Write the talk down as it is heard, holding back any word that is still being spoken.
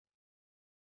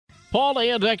Paul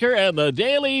Andecker and the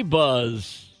Daily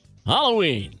Buzz.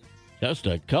 Halloween, just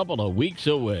a couple of weeks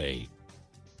away.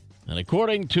 And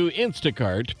according to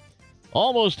Instacart,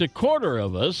 almost a quarter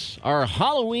of us are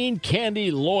Halloween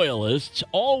candy loyalists,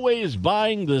 always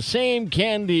buying the same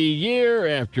candy year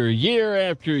after year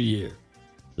after year.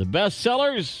 The best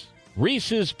sellers,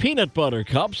 Reese's Peanut Butter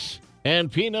Cups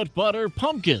and Peanut Butter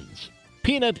Pumpkins,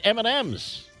 Peanut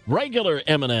M&Ms, regular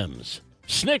M&Ms,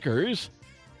 Snickers,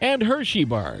 and Hershey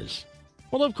bars.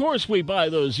 Well, of course we buy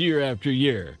those year after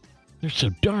year. They're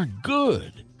so darn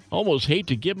good. Almost hate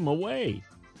to give them away.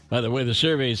 By the way, the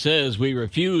survey says we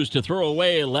refuse to throw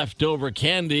away leftover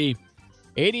candy.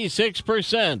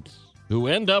 86% who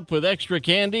end up with extra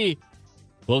candy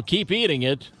will keep eating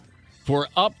it for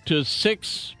up to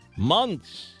 6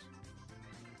 months.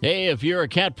 Hey, if you're a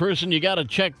cat person, you got to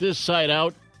check this site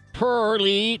out.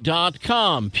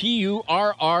 Prrrrfect.com.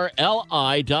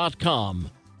 Purrrli.com.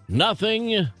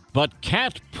 Nothing but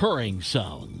cat purring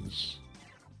sounds.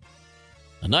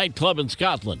 A nightclub in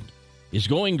Scotland is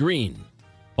going green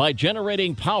by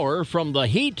generating power from the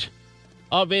heat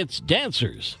of its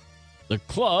dancers. The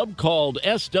club, called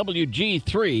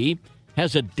SWG3,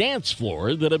 has a dance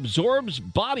floor that absorbs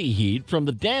body heat from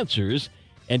the dancers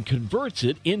and converts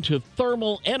it into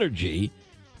thermal energy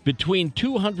between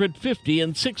 250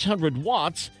 and 600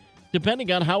 watts, depending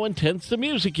on how intense the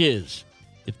music is.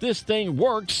 If this thing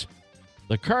works,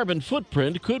 the carbon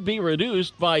footprint could be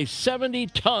reduced by 70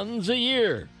 tons a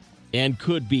year and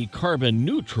could be carbon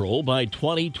neutral by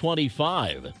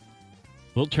 2025.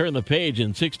 We'll turn the page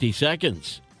in 60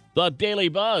 seconds. The Daily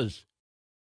Buzz.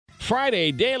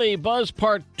 Friday Daily Buzz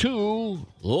Part 2.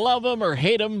 Love 'em or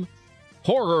hate 'em,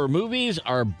 horror movies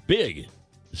are big,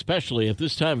 especially at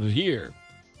this time of year.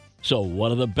 So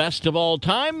one of the best of all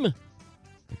time?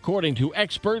 According to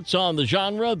experts on the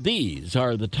genre, these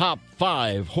are the top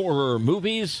 5 horror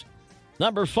movies.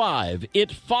 Number 5,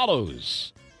 It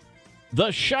Follows.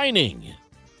 The Shining.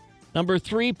 Number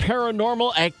 3,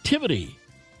 Paranormal Activity.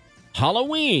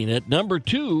 Halloween at number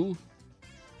 2.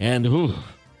 And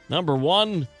number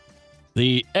 1,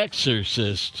 The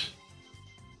Exorcist.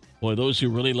 Boy, those who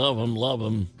really love them, love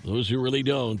them. Those who really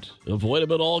don't, avoid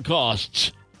them at all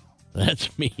costs.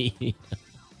 That's me.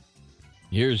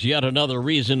 Here's yet another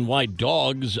reason why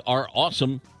dogs are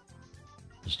awesome.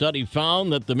 A study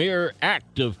found that the mere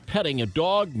act of petting a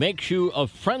dog makes you a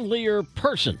friendlier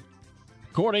person.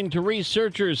 According to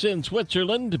researchers in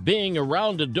Switzerland, being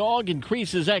around a dog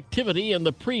increases activity in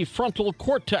the prefrontal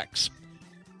cortex.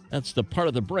 That's the part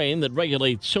of the brain that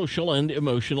regulates social and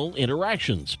emotional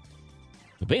interactions.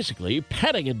 Basically,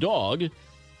 petting a dog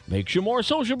makes you more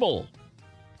sociable.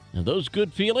 And those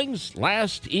good feelings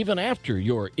last even after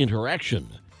your interaction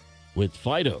with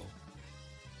Fido.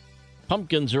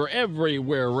 Pumpkins are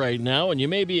everywhere right now, and you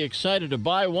may be excited to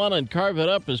buy one and carve it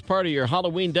up as part of your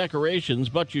Halloween decorations,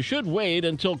 but you should wait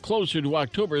until closer to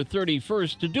October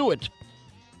 31st to do it.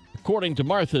 According to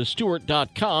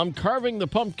MarthaStewart.com, carving the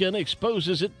pumpkin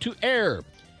exposes it to air,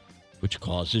 which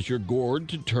causes your gourd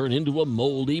to turn into a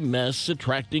moldy mess,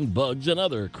 attracting bugs and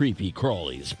other creepy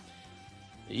crawlies.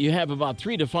 You have about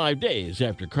 3 to 5 days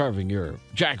after carving your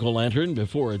jack-o'-lantern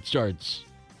before it starts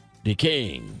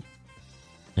decaying.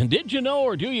 And did you know,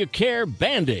 or do you care,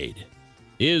 Band-Aid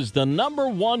is the number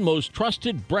 1 most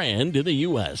trusted brand in the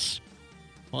U.S.,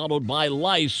 followed by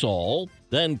Lysol,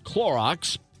 then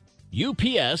Clorox,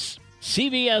 UPS,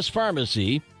 CVS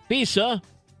Pharmacy, Visa,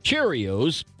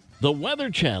 Cheerios, The Weather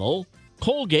Channel,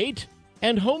 Colgate,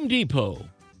 and Home Depot.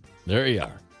 There you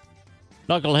are.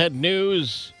 Knucklehead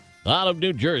news out of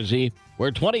New Jersey,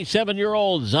 where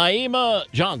 27-year-old Zaima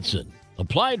Johnson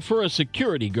applied for a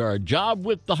security guard job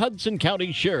with the Hudson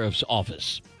County Sheriff's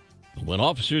Office. When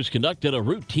officers conducted a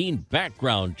routine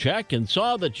background check and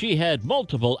saw that she had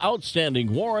multiple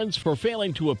outstanding warrants for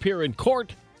failing to appear in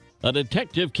court, a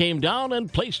detective came down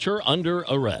and placed her under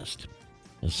arrest.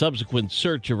 A subsequent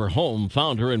search of her home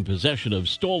found her in possession of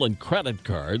stolen credit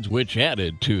cards, which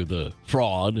added to the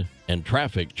fraud and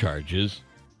traffic charges.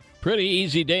 Pretty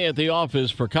easy day at the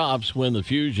office for cops when the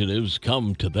fugitives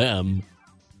come to them.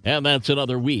 And that's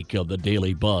another week of the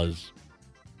Daily Buzz.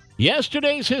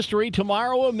 Yesterday's history,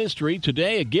 tomorrow a mystery,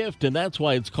 today a gift, and that's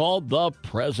why it's called The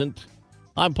Present.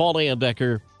 I'm Paul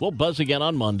Andecker. We'll buzz again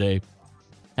on Monday.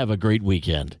 Have a great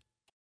weekend.